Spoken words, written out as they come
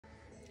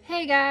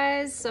Hey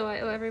guys, so I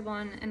owe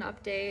everyone an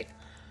update.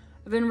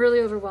 I've been really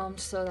overwhelmed,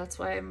 so that's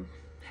why I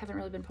haven't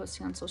really been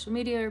posting on social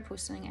media or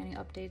posting any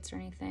updates or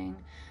anything.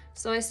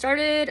 So I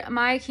started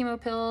my chemo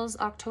pills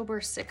October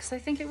 6th, I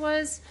think it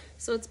was.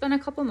 So it's been a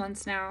couple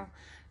months now.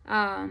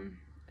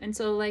 And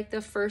so like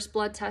the first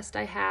blood test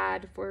I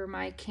had for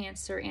my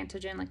cancer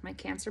antigen, like my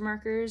cancer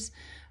markers,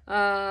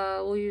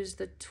 we'll use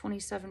the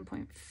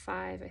 27.5,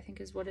 I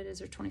think is what it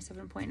is, or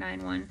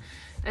 27.91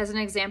 as an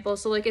example.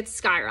 So like it's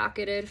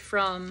skyrocketed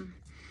from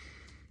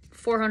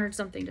 400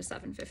 something to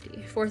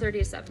 750, 430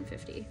 to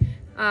 750.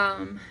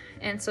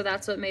 And so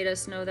that's what made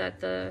us know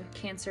that the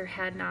cancer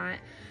had not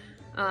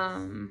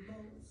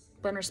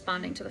been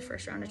responding to the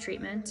first round of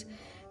treatment.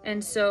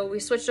 And so we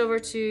switched over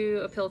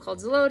to a pill called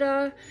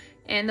Xeloda,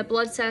 and the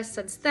blood tests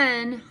since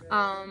then,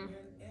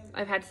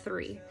 I've had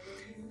 3.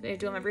 I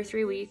do them every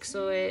 3 weeks.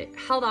 So it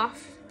held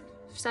off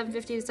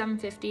 750 to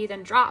 750,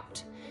 then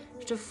dropped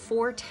to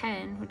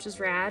 410, which is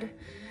rad.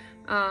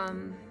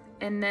 And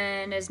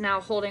then is now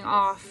holding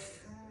off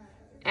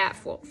at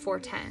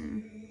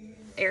 410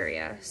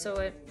 area.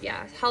 So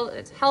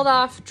it's held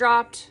off,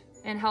 dropped,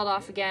 and held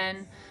off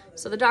again.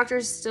 So the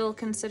doctors still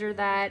consider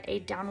that a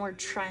downward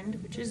trend,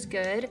 which is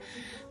good.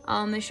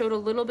 They showed a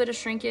little bit of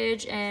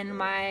shrinkage, and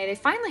they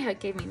finally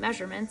gave me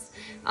measurements.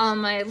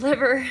 My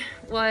liver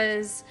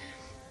was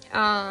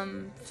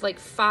like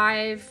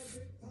 5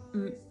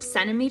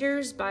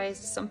 centimeters by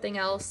something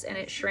else, and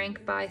it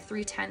shrank by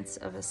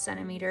 0.3 of a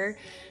centimeter.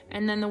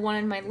 And then the one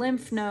in my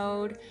lymph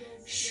node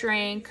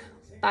shrank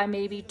by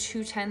maybe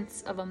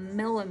 0.2 of a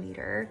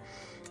millimeter,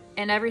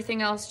 and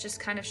everything else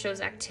just kind of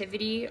shows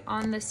activity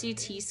on the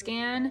CT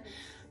scan,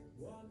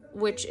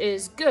 which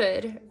is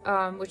good,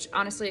 which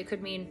honestly it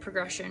could mean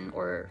progression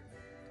or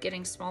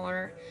getting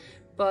smaller,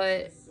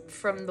 but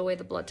from the way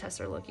the blood tests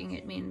are looking,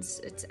 it means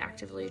it's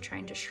actively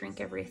trying to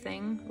shrink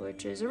everything,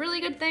 which is a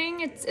really good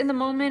thing. It's in the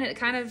moment, it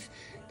kind of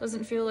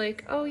doesn't feel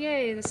like, oh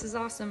yay, this is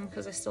awesome,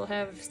 because I still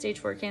have stage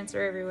 4 cancer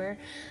everywhere.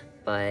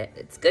 But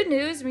it's good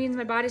news. It means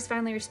my body's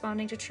finally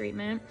responding to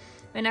treatment.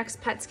 My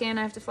next PET scan,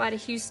 I have to fly to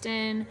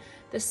Houston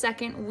the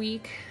second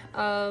week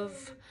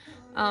of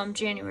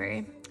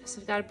January.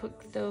 So I've got to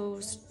book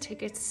those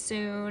tickets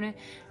soon. And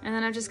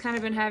then I've just kind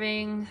of been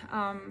having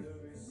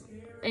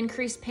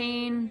increased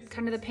pain,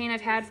 kind of the pain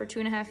I've had for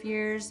 2.5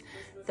 years.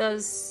 The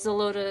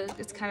Xeloda,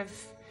 it's kind of,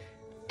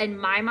 in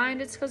my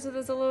mind, it's because of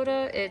the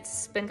Xeloda.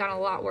 It's been gotten a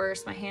lot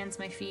worse. My hands,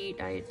 my feet,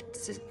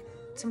 it's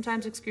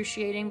sometimes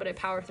excruciating, but I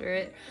power through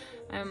it.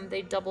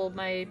 They doubled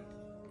my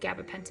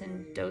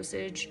gabapentin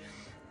dosage,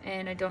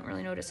 and I don't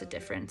really notice a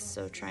difference.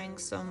 So trying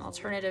some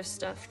alternative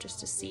stuff just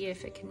to see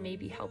if it can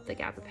maybe help the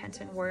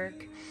gabapentin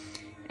work.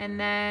 And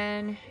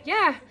then,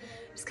 yeah,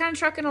 just kind of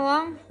trucking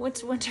along.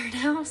 It's winter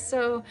now,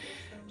 so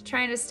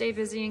trying to stay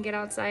busy and get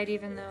outside,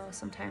 even though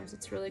sometimes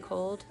it's really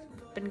cold.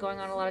 Been going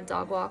on a lot of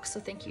dog walks, so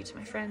thank you to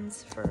my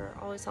friends for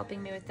always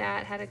helping me with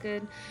that. Had a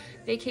good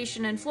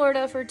vacation in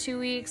Florida for 2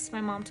 weeks. My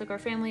mom took our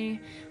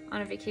family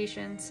on a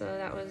vacation, so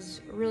that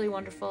was really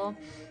wonderful.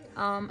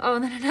 Oh,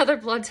 and then another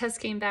blood test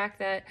came back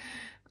that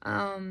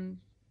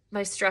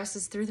my stress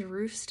is through the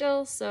roof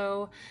still,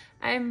 so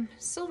I'm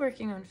still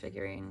working on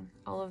figuring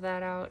all of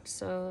that out,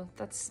 so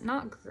that's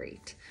not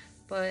great,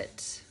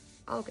 but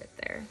I'll get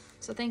there.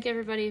 So thank you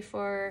everybody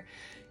for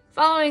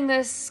following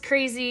this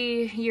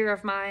crazy year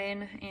of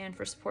mine and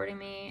for supporting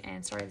me.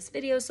 And sorry this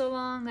video is so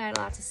long. I had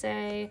a lot to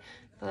say,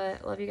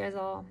 but love you guys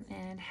all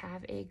and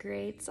have a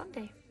great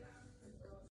Sunday.